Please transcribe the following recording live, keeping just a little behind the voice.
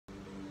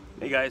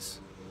Hey guys,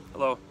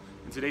 hello.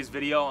 In today's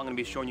video I'm going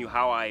to be showing you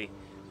how I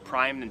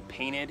primed and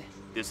painted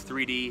this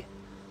 3D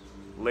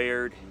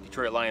layered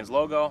Detroit Lions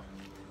logo.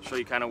 Show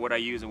you kind of what I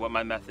use and what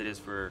my method is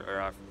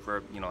for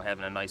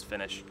having a nice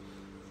finish.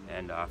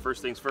 And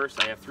first things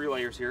first, I have 3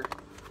 layers here.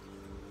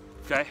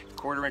 Okay,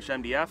 1/4 inch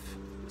MDF.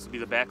 This will be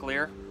the back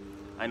layer.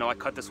 I know I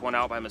cut this one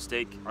out by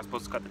mistake. I was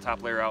supposed to cut the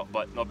top layer out,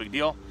 but no big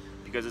deal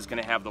because it's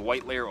going to have the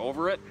white layer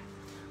over it.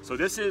 So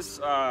this is,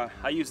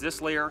 I use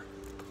this layer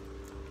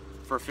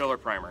for filler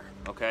primer.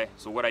 Okay,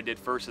 so what I did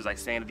first is I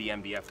sanded the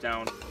MDF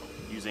down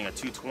using a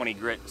 220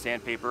 grit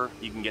sandpaper.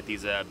 You can get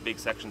these big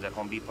sections at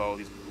Home Depot,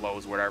 these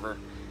Lowe's, whatever.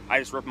 I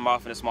just rip them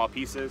off into small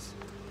pieces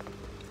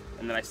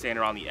and then I sand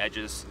around the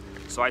edges.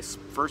 So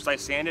first I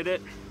sanded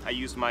it. I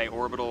used my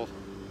Orbital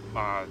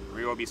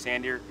Ryobi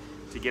sander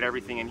to get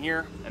everything in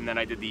here, and then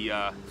I did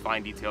the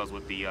fine details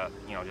with the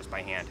just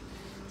by hand.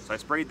 So I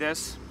sprayed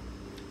this,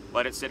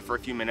 let it sit for a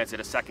few minutes at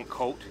a second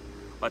coat,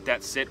 let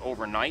that sit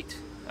overnight.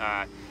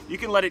 You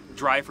can let it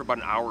dry for about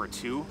an hour or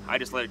 2. I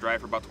just let it dry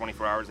for about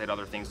 24 hours. I had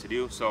other things to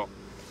do. So,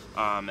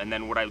 and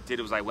then what I did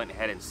was I went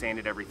ahead and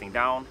sanded everything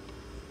down,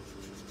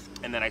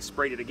 and then I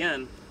sprayed it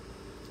again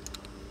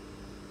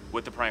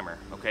with the primer.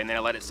 Okay, and then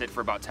I let it sit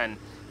for about 10,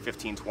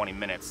 15, 20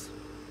 minutes.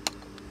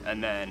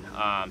 And then,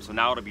 so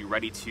now it'll be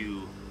ready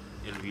to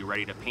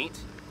paint.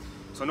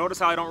 So notice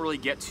how I don't really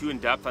get too in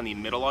depth on the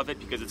middle of it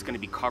because it's going to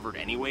be covered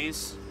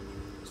anyways.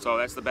 So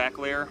that's the back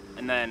layer.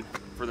 And then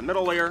for the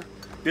middle layer,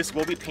 this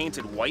will be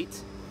painted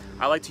white.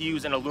 I like to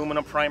use an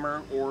aluminum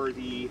primer or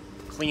the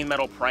clean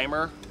metal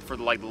primer for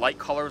the light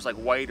colors like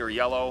white or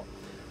yellow.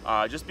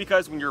 Just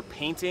because when you're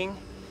painting,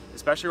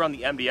 especially around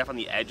the MDF on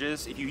the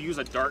edges, if you use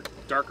a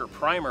darker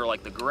primer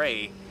like the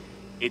gray,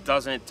 it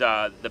doesn't,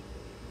 the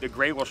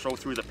gray will show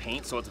through the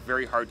paint, so it's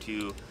very hard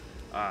to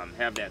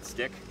have that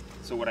stick.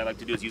 So what I like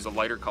to do is use a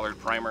lighter colored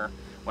primer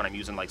when I'm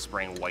using like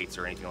spraying whites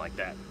or anything like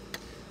that.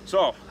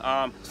 So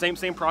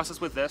same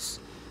process with this.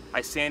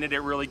 I sanded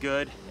it really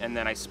good, and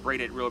then I sprayed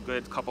it real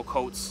good, couple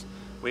coats,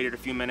 waited a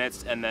few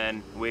minutes, and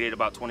then waited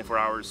about 24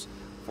 hours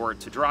for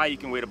it to dry. You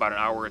can wait about an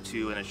hour or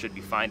 2 and it should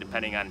be fine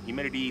depending on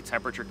humidity,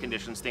 temperature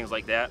conditions, things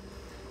like that.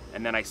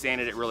 And then I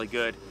sanded it really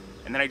good,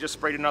 and then I just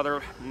sprayed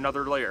another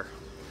layer.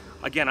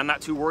 Again, I'm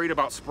not too worried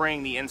about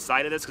spraying the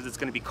inside of this because it's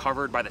going to be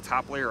covered by the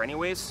top layer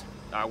anyways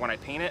when I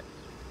paint it.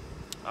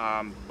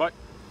 But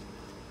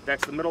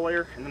that's the middle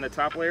layer, and then the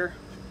top layer,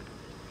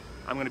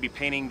 I'm going to be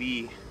painting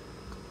the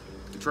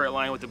Detroit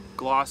Lion with the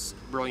Gloss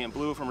Brilliant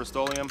Blue from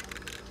Rust-Oleum.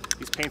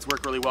 These paints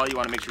work really well. You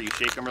want to make sure you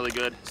shake them really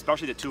good,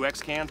 especially the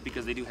 2X cans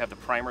because they do have the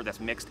primer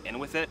that's mixed in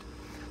with it.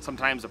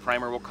 Sometimes the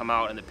primer will come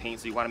out in the paint,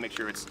 so you want to make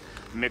sure it's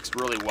mixed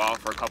really well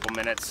for a couple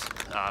minutes.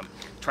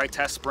 Try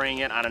test spraying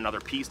it on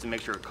another piece to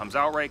make sure it comes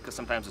out right, because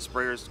sometimes the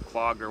sprayer's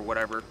clogged or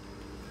whatever.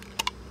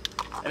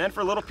 And then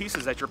for little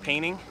pieces that you're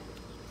painting,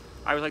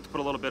 I would like to put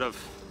a little bit of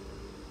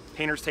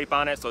painter's tape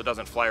on it so it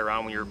doesn't fly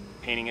around when you're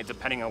painting it,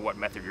 depending on what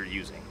method you're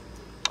using.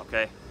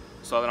 Okay,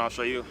 so then I'll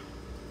show you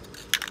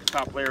the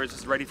top layer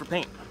is ready for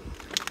paint.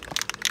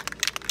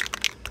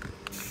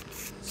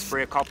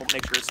 Spray a couple,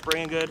 make sure it's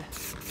spraying good.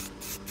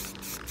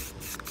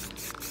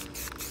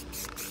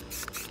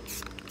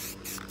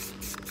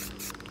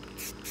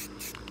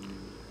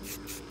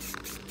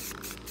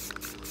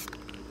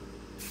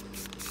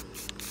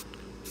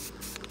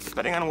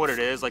 Depending on what it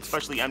is, like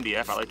especially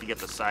MDF, I like to get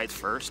the sides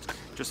first,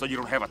 just so you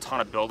don't have a ton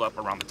of buildup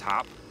around the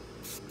top.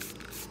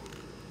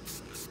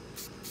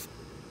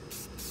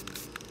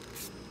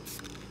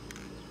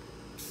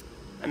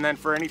 And then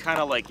for any kind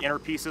of like inner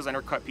pieces,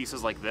 intercut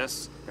pieces like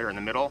this that are in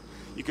the middle,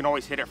 you can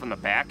always hit it from the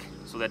back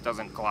so that it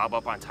doesn't glob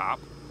up on top.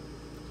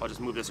 I'll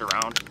just move this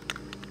around.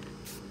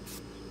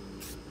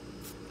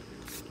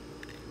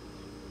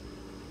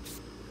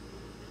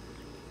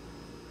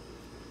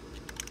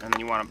 And then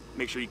you want to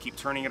make sure you keep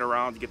turning it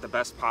around to get the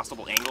best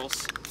possible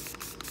angles.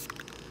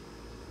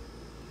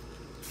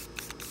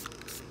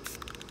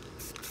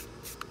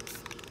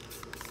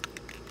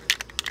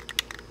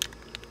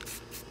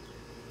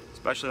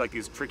 Especially like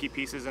these tricky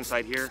pieces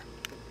inside here.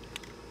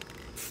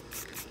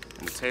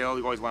 And the tail,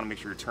 you always want to make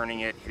sure you're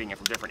turning it, hitting it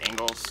from different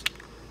angles.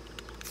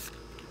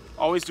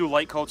 Always do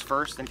light coats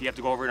first, and if you have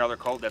to go over another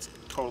coat, that's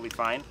totally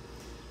fine.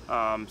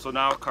 So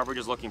now coverage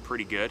is looking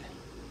pretty good.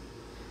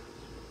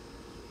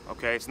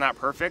 Okay, it's not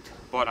perfect,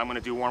 but I'm going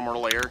to do one more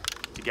layer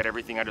to get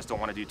everything. I just don't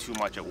want to do too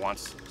much at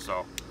once,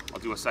 so I'll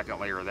do a second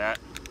layer of that.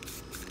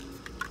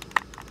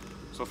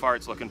 So far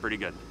it's looking pretty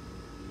good.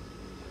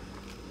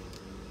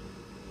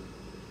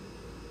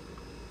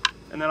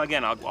 And then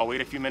again, I'll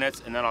wait a few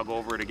minutes and then I'll go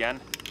over it again.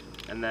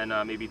 And then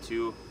maybe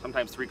 2,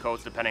 sometimes 3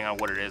 coats depending on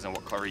what it is and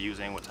what color you're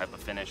using, what type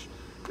of finish.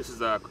 This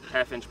is a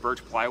 1/2 inch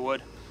birch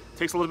plywood. It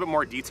takes a little bit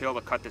more detail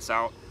to cut this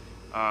out.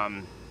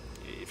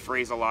 It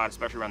frays a lot,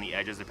 especially around the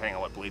edges, depending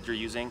on what blades you're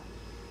using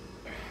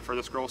for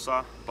the scroll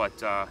saw.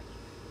 But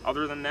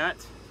other than that,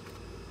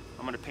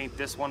 I'm going to paint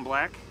this one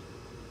black.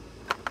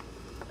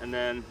 And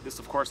then this,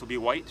 of course, will be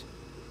white.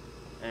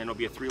 And it'll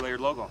be a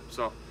 3-layered logo.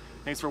 So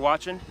thanks for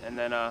watching, and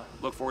then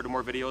look forward to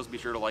more videos. Be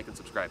sure to like and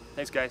subscribe.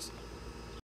 Thanks, guys.